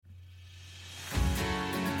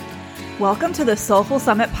Welcome to the Soulful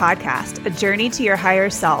Summit podcast, a journey to your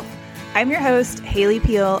higher self. I'm your host, Haley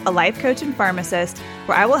Peel, a life coach and pharmacist,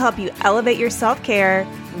 where I will help you elevate your self-care,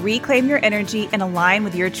 reclaim your energy, and align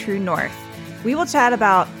with your true north. We will chat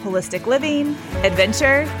about holistic living,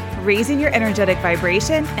 adventure, raising your energetic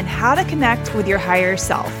vibration, and how to connect with your higher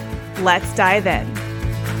self. Let's dive in.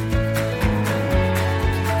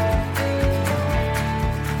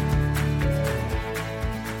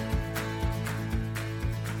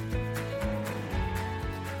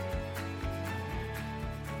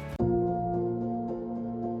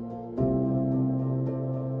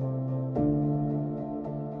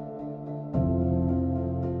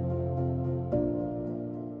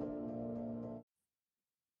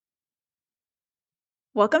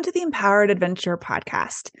 Welcome to the Empowered Adventure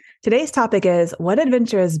podcast. Today's topic is what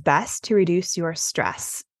adventure is best to reduce your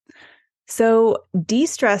stress. So,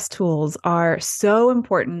 de-stress tools are so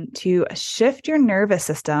important to shift your nervous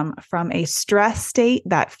system from a stress state,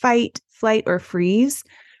 that fight, flight, or freeze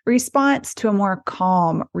response, to a more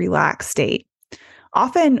calm, relaxed state.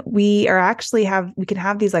 Often we can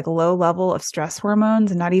have these like low level of stress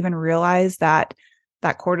hormones and not even realize that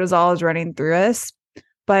cortisol is running through us.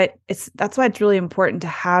 But that's why it's really important to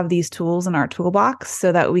have these tools in our toolbox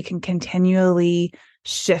so that we can continually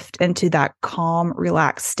shift into that calm,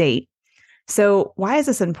 relaxed state. So why is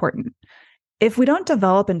this important? If we don't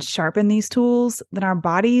develop and sharpen these tools, then our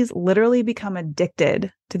bodies literally become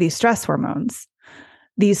addicted to these stress hormones.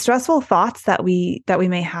 These stressful thoughts that we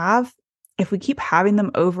may have, if we keep having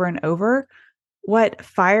them over and over, what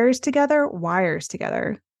fires together wires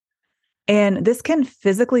together. And this can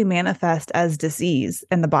physically manifest as disease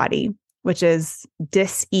in the body, which is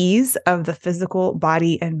dis-ease of the physical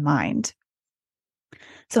body and mind.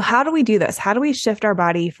 So how do we do this? How do we shift our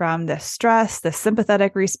body from the stress, the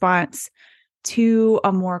sympathetic response, to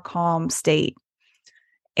a more calm state?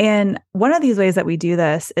 And one of these ways that we do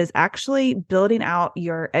this is actually building out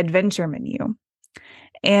your adventure menu.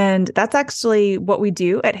 And that's actually what we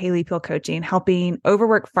do at Haley Peel Coaching, helping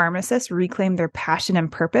overworked pharmacists reclaim their passion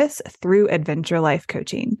and purpose through adventure life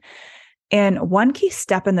coaching. And one key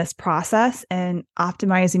step in this process in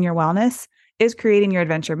optimizing your wellness is creating your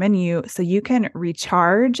adventure menu so you can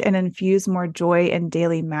recharge and infuse more joy and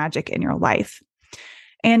daily magic in your life.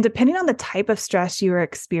 And depending on the type of stress you are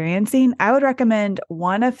experiencing, I would recommend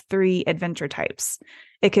one of three adventure types.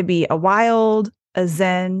 It could be a wild, a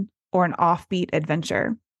zen, or an offbeat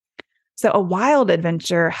adventure. So a wild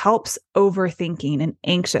adventure helps overthinking and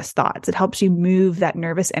anxious thoughts. It helps you move that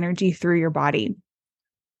nervous energy through your body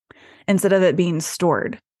instead of it being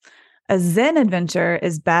stored. A zen adventure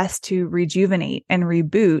is best to rejuvenate and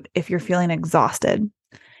reboot if you're feeling exhausted.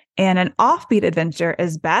 And an offbeat adventure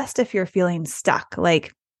is best if you're feeling stuck,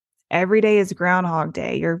 like every day is Groundhog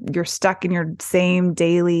Day. You're stuck in your same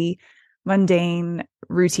daily mundane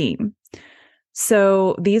routine.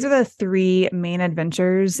 So these are the three main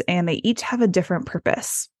adventures, and they each have a different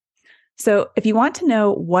purpose. So if you want to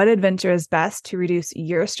know what adventure is best to reduce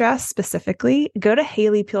your stress specifically, go to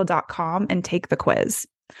haleypeel.com and take the quiz.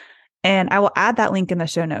 And I will add that link in the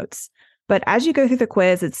show notes. But as you go through the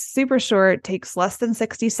quiz, it's super short, takes less than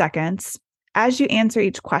 60 seconds. As you answer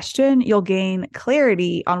each question, you'll gain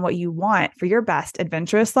clarity on what you want for your best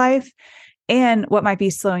adventurous life and what might be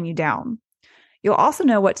slowing you down. You'll also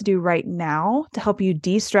know what to do right now to help you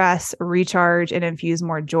de-stress, recharge, and infuse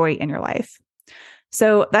more joy in your life.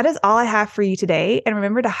 So that is all I have for you today. And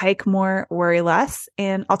remember to hike more, worry less,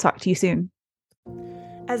 and I'll talk to you soon.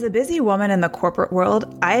 As a busy woman in the corporate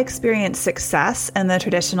world, I experience success in the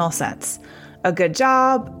traditional sense. A good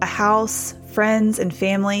job, a house, friends and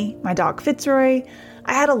family, my dog Fitzroy.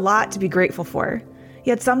 I had a lot to be grateful for,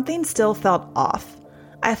 yet something still felt off.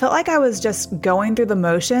 I felt like I was just going through the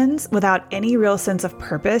motions without any real sense of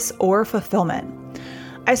purpose or fulfillment.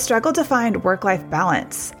 I struggled to find work-life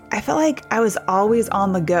balance. I felt like I was always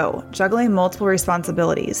on the go, juggling multiple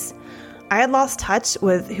responsibilities. I had lost touch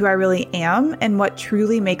with who I really am and what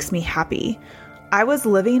truly makes me happy. I was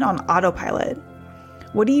living on autopilot.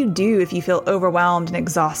 What do you do if you feel overwhelmed and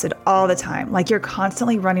exhausted all the time, like you're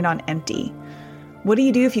constantly running on empty? What do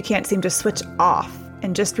you do if you can't seem to switch off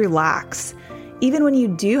and just relax? Even when you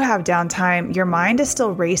do have downtime, your mind is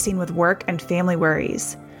still racing with work and family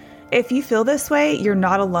worries. If you feel this way, you're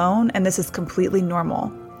not alone, and this is completely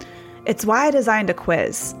normal. It's why I designed a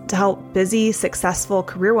quiz to help busy, successful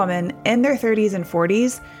career women in their 30s and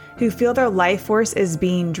 40s who feel their life force is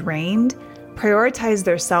being drained, prioritize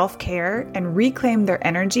their self-care, and reclaim their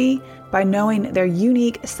energy by knowing their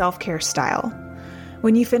unique self-care style.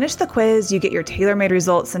 When you finish the quiz, you get your tailor-made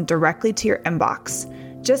results sent directly to your inbox.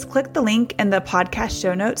 Just click the link in the podcast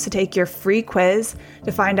show notes to take your free quiz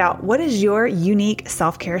to find out what is your unique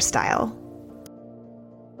self-care style.